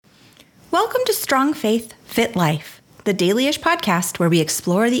Welcome to Strong Faith, Fit Life, the daily-ish podcast where we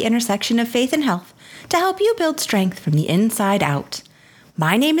explore the intersection of faith and health to help you build strength from the inside out.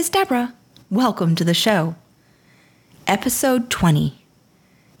 My name is Deborah. Welcome to the show. Episode 20.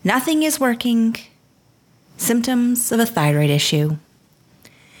 Nothing is working. Symptoms of a thyroid issue.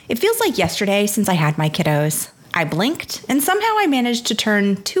 It feels like yesterday since I had my kiddos. I blinked, and somehow I managed to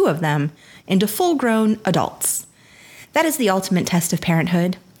turn 2 of them into full-grown adults. That is the ultimate test of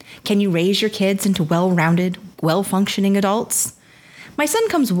parenthood. Can you raise your kids into well-rounded, well-functioning adults? My son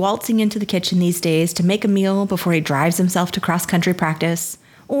comes waltzing into the kitchen these days to make a meal before he drives himself to cross-country practice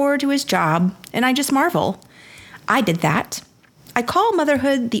or to his job, and I just marvel. I did that. I call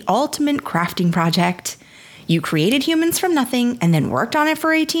motherhood the ultimate crafting project. You created humans from nothing and then worked on it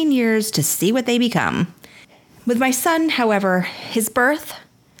for 18 years to see what they become. With my son, however, his birth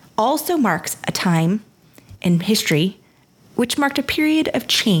also marks a time in history which marked a period of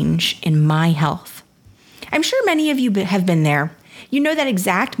change in my health. I'm sure many of you have been there. You know that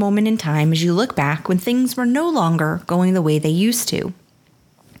exact moment in time as you look back when things were no longer going the way they used to.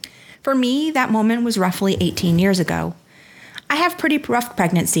 For me, that moment was roughly 18 years ago. I have pretty rough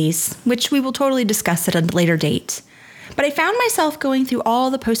pregnancies, which we will totally discuss at a later date. But I found myself going through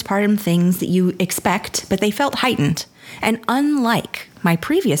all the postpartum things that you expect, but they felt heightened and unlike my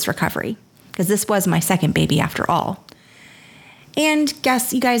previous recovery, because this was my second baby after all. And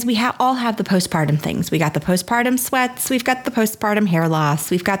guess, you guys, we all have the postpartum things. We got the postpartum sweats. We've got the postpartum hair loss.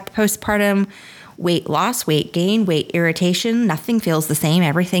 We've got the postpartum weight loss, weight gain, weight irritation. Nothing feels the same.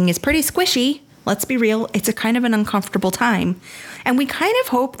 Everything is pretty squishy. Let's be real. It's a kind of an uncomfortable time. And we kind of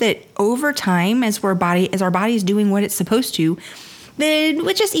hope that over time, as our body is doing what it's supposed to, then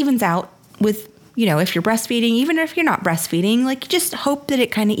it just evens out with, if you're breastfeeding, even if you're not breastfeeding, you just hope that it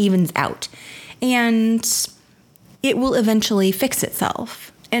kind of evens out. And it will eventually fix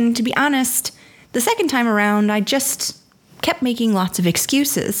itself. And to be honest, the second time around, I just kept making lots of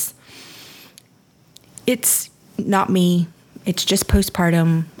excuses. It's not me. It's just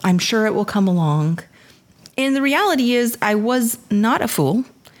postpartum. I'm sure it will come along. And the reality is I was not a fool,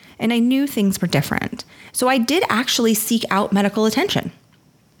 and I knew things were different. So I did actually seek out medical attention.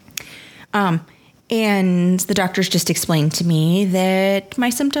 And the doctors just explained to me that my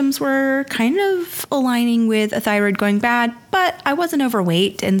symptoms were kind of aligning with a thyroid going bad, but I wasn't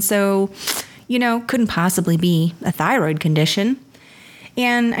overweight. And so, couldn't possibly be a thyroid condition.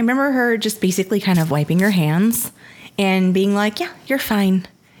 And I remember her just basically kind of wiping her hands and being like, yeah, you're fine.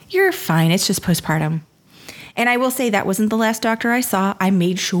 You're fine. It's just postpartum. And I will say that wasn't the last doctor I saw. I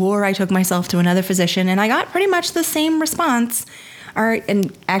made sure I took myself to another physician, and I got pretty much the same response.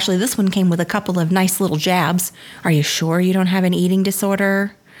 And actually, this one came with a couple of nice little jabs. Are you sure you don't have an eating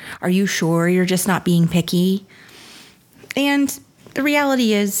disorder? Are you sure you're just not being picky? And the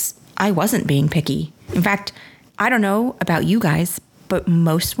reality is, I wasn't being picky. In fact, I don't know about you guys, but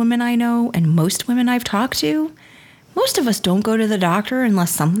most women I know and most women I've talked to, most of us don't go to the doctor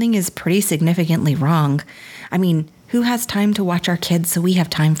unless something is pretty significantly wrong. I mean, who has time to watch our kids so we have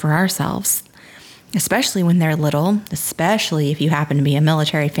time for ourselves? Especially when they're little, especially if you happen to be a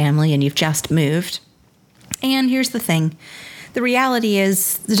military family and you've just moved. And here's the thing. The reality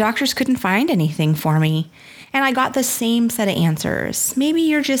is the doctors couldn't find anything for me. And I got the same set of answers. Maybe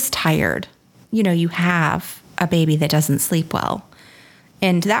you're just tired. You have a baby that doesn't sleep well.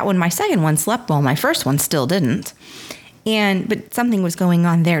 And that one, my second one slept well. My first one still didn't. But something was going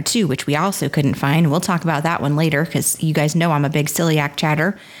on there too, which we also couldn't find. We'll talk about that one later because you guys know I'm a big celiac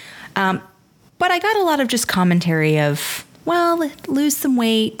chatter. But I got a lot of just commentary of, well, lose some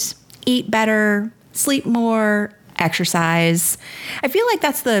weight, eat better, sleep more, exercise. I feel like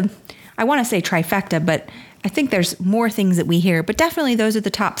that's I want to say trifecta, but I think there's more things that we hear. But definitely those are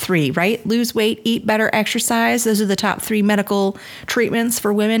the top 3, right? Lose weight, eat better, exercise. Those are the top 3 medical treatments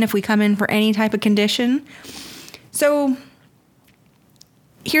for women if we come in for any type of condition. So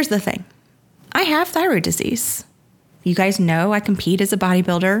here's the thing. I have thyroid disease. You guys know I compete as a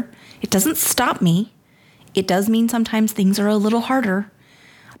bodybuilder. It doesn't stop me. It does mean sometimes things are a little harder.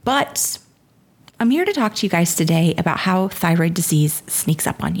 But I'm here to talk to you guys today about how thyroid disease sneaks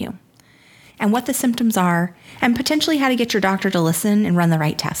up on you and what the symptoms are and potentially how to get your doctor to listen and run the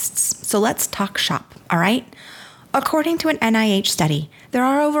right tests. So let's talk shop, all right? According to an NIH study, there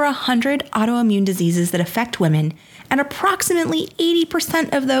are over 100 autoimmune diseases that affect women, and approximately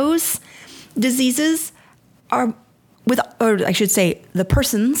 80% of those diseases are the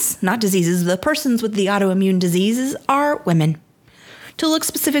persons, not diseases, the persons with the autoimmune diseases are women. To look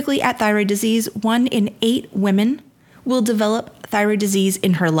specifically at thyroid disease, 1 in 8 women will develop thyroid disease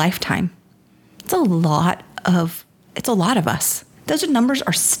in her lifetime. It's a lot of us. Those numbers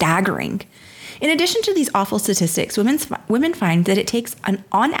are staggering. In addition to these awful statistics, women find that it takes,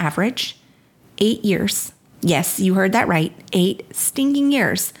 on average, 8 years. Yes, you heard that right. 8 stinking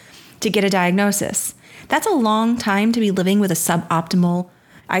years to get a diagnosis. That's a long time to be living with a suboptimal,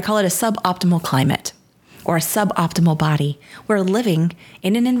 I call it a suboptimal climate or a suboptimal body. We're living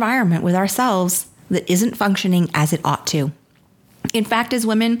in an environment with ourselves that isn't functioning as it ought to. In fact, as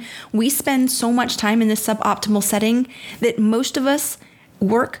women, we spend so much time in this suboptimal setting that most of us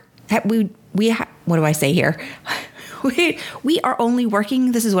work at, what do I say here? We are only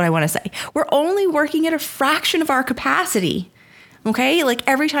working, this is what I want to say. We're only working at a fraction of our capacity. Okay? Like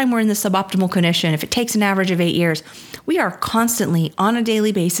every time we're in the suboptimal condition, if it takes an average of 8 years, we are constantly on a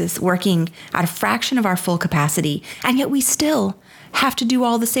daily basis working at a fraction of our full capacity. And yet we still have to do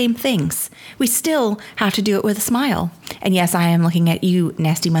all the same things. We still have to do it with a smile. And yes, I am looking at you,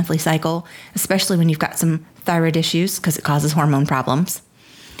 nasty monthly cycle, especially when you've got some thyroid issues because it causes hormone problems.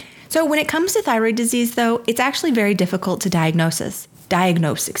 So when it comes to thyroid disease, though, it's actually very difficult to diagnose,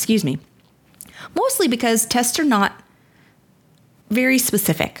 mostly because tests are not very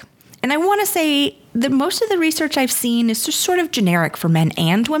specific. And I want to say that most of the research I've seen is just sort of generic for men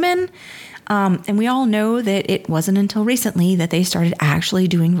and women. And we all know that it wasn't until recently that they started actually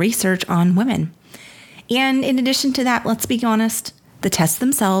doing research on women. And in addition to that, let's be honest, the tests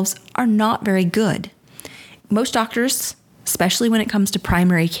themselves are not very good. Most doctors, especially when it comes to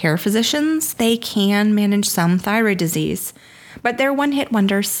primary care physicians, they can manage some thyroid disease, but they're one-hit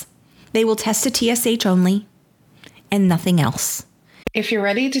wonders. They will test a TSH only and nothing else. If you're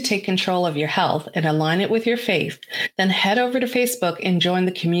ready to take control of your health and align it with your faith, then head over to Facebook and join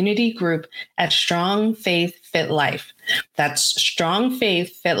the community group at Strong Faith Fit Life. That's Strong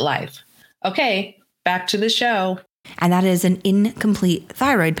Faith Fit Life. Okay, back to the show. And that is an incomplete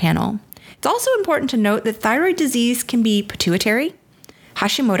thyroid panel. It's also important to note that thyroid disease can be pituitary,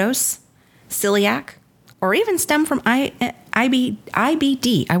 Hashimoto's, celiac, or even stem from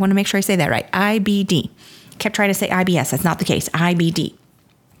IBD. I want to make sure I say that right. IBD. Kept trying to say IBS. That's not the case. IBD.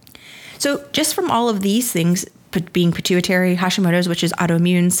 So just from all of these things, being pituitary, Hashimoto's, which is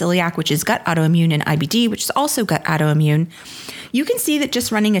autoimmune, celiac, which is gut autoimmune, and IBD, which is also gut autoimmune, you can see that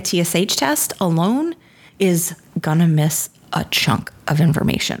just running a TSH test alone is gonna miss a chunk of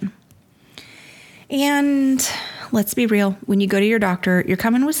information. And let's be real, when you go to your doctor, you're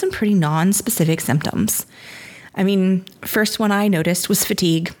coming with some pretty non-specific symptoms. I mean, first one I noticed was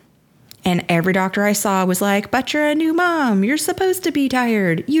fatigue. And every doctor I saw was like, but you're a new mom. You're supposed to be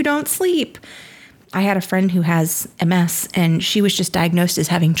tired. You don't sleep. I had a friend who has MS, and she was just diagnosed as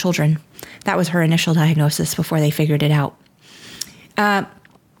having children. That was her initial diagnosis before they figured it out.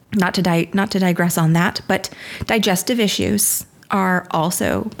 Not to digress on that, but digestive issues are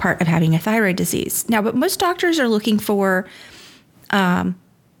also part of having a thyroid disease. Now, but most doctors are looking for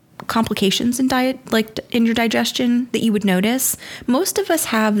complications in diet, like in your digestion that you would notice. Most of us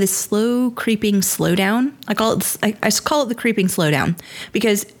have this slow creeping slowdown. I just call it the creeping slowdown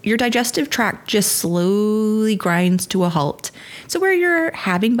because your digestive tract just slowly grinds to a halt. So where you're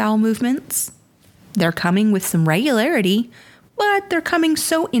having bowel movements, they're coming with some regularity, but they're coming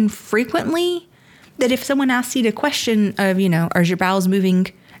so infrequently that if someone asks you the question of, are your bowels moving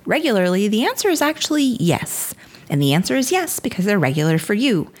regularly, the answer is actually yes. And the answer is yes, because they're regular for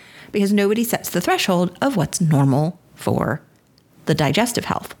you, because nobody sets the threshold of what's normal for the digestive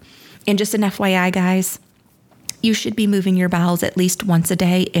health. And just an FYI, guys, you should be moving your bowels at least once a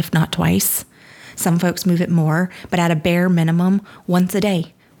day, if not twice. Some folks move it more, but at a bare minimum, once a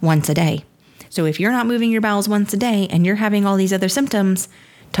day. So if you're not moving your bowels once a day and you're having all these other symptoms,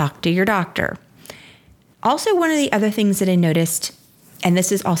 talk to your doctor. Also, one of the other things that I noticed, and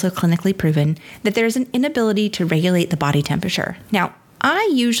this is also clinically proven, that there's an inability to regulate the body temperature. Now, I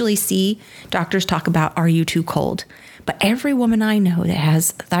usually see doctors talk about, are you too cold? But every woman I know that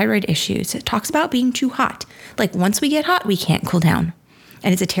has thyroid issues talks about being too hot. Like once we get hot, we can't cool down.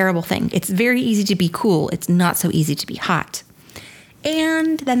 And it's a terrible thing. It's very easy to be cool. It's not so easy to be hot.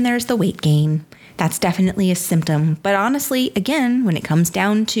 And then there's the weight gain. That's definitely a symptom. But honestly, again, when it comes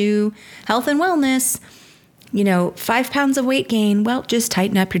down to health and wellness, 5 pounds of weight gain, well, just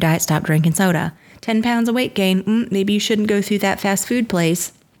tighten up your diet, stop drinking soda. 10 pounds of weight gain, maybe you shouldn't go through that fast food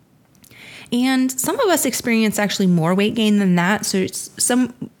place. And some of us experience actually more weight gain than that. So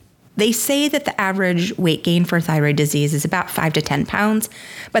they say that the average weight gain for thyroid disease is about 5 to 10 pounds.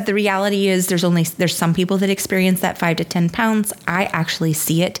 But the reality is there's some people that experience that 5 to 10 pounds. I actually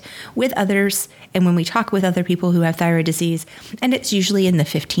see it with others. And when we talk with other people who have thyroid disease, and it's usually in the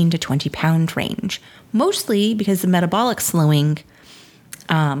 15 to 20 pound range, mostly because the metabolic slowing.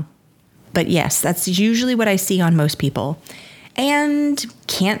 But yes, that's usually what I see on most people. And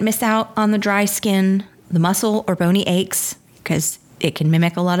can't miss out on the dry skin, the muscle or bony aches, because it can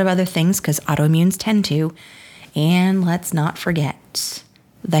mimic a lot of other things because autoimmunes tend to. And let's not forget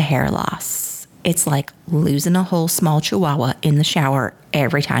the hair loss. It's like losing a whole small chihuahua in the shower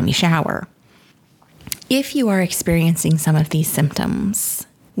every time you shower. If you are experiencing some of these symptoms,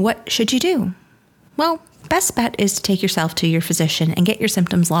 what should you do? Well, best bet is to take yourself to your physician and get your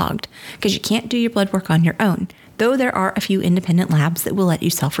symptoms logged, because you can't do your blood work on your own, though there are a few independent labs that will let you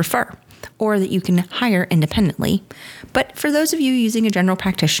self-refer, or that you can hire independently. But for those of you using a general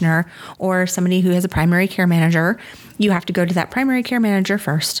practitioner or somebody who has a primary care manager, you have to go to that primary care manager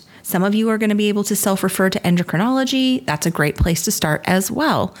first. Some of you are going to be able to self-refer to endocrinology. That's a great place to start as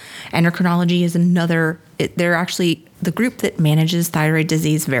well. Endocrinology is they're actually the group that manages thyroid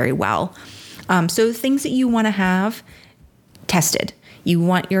disease very well. So things that you want to have tested. You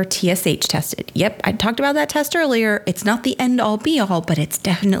want your TSH tested. Yep, I talked about that test earlier. It's not the end-all be-all, but it's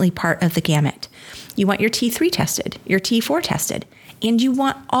definitely part of the gamut. You want your T3 tested, your T4 tested, and you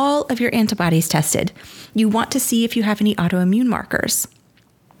want all of your antibodies tested. You want to see if you have any autoimmune markers.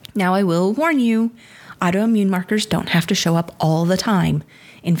 Now, I will warn you, autoimmune markers don't have to show up all the time.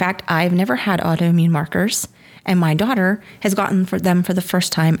 In fact, I've never had autoimmune markers, and my daughter has gotten them for the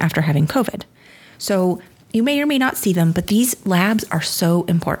first time after having COVID. So you may or may not see them, but these labs are so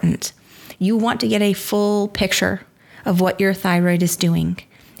important. You want to get a full picture of what your thyroid is doing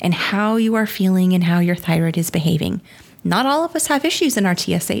and how you are feeling and how your thyroid is behaving. Not all of us have issues in our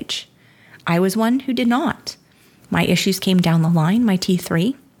TSH. I was one who did not. My issues came down the line. My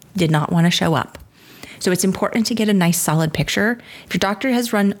T3 did not want to show up. So it's important to get a nice solid picture. If your doctor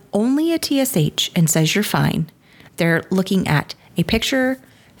has run only a TSH and says you're fine, they're looking at a picture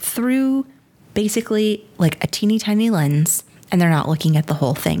through basically like a teeny tiny lens, and they're not looking at the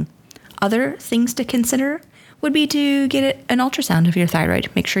whole thing. Other things to consider would be to get an ultrasound of your thyroid.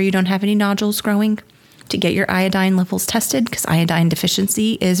 Make sure you don't have any nodules growing, to get your iodine levels tested, because iodine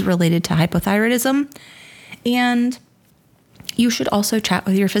deficiency is related to hypothyroidism. And you should also chat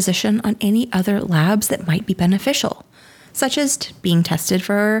with your physician on any other labs that might be beneficial, such as being tested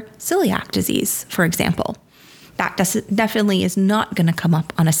for celiac disease, for example. That definitely is not going to come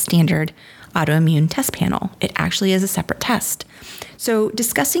up on a standard autoimmune test panel. It actually is a separate test. So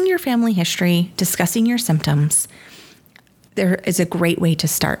discussing your family history, discussing your symptoms, there is a great way to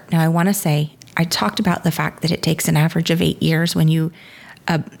start. Now, I want to say, I talked about the fact that it takes an average of 8 years when you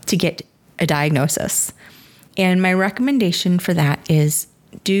to get a diagnosis. And my recommendation for that is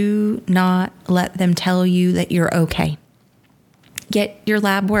do not let them tell you that you're okay. Get your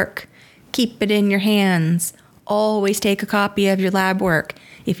lab work. Keep it in your hands. Always take a copy of your lab work.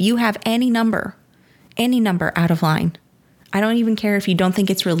 If you have any number out of line, I don't even care if you don't think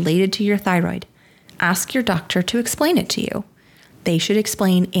it's related to your thyroid, ask your doctor to explain it to you. They should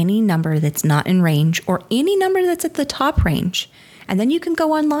explain any number that's not in range or any number that's at the top range. And then you can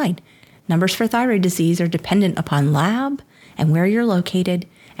go online. Numbers for thyroid disease are dependent upon lab and where you're located,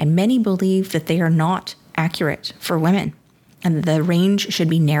 and many believe that they are not accurate for women and the range should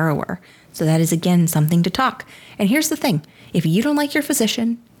be narrower. So that is, again, something to talk. And here's the thing. If you don't like your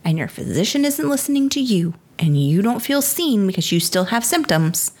physician and your physician isn't listening to you and you don't feel seen because you still have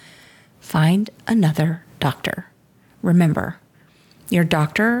symptoms, find another doctor. Remember, your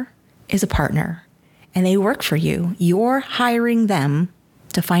doctor is a partner and they work for you. You're hiring them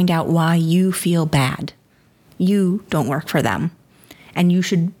to find out why you feel bad. You don't work for them. And you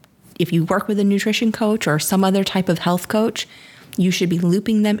should, if you work with a nutrition coach or some other type of health coach, you should be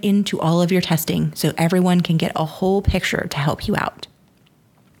looping them into all of your testing so everyone can get a whole picture to help you out.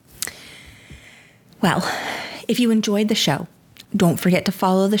 Well, if you enjoyed the show, don't forget to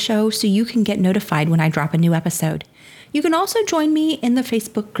follow the show so you can get notified when I drop a new episode. You can also join me in the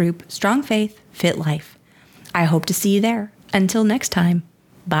Facebook group, Strong Faith, Fit Life. I hope to see you there. Until next time,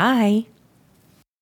 bye.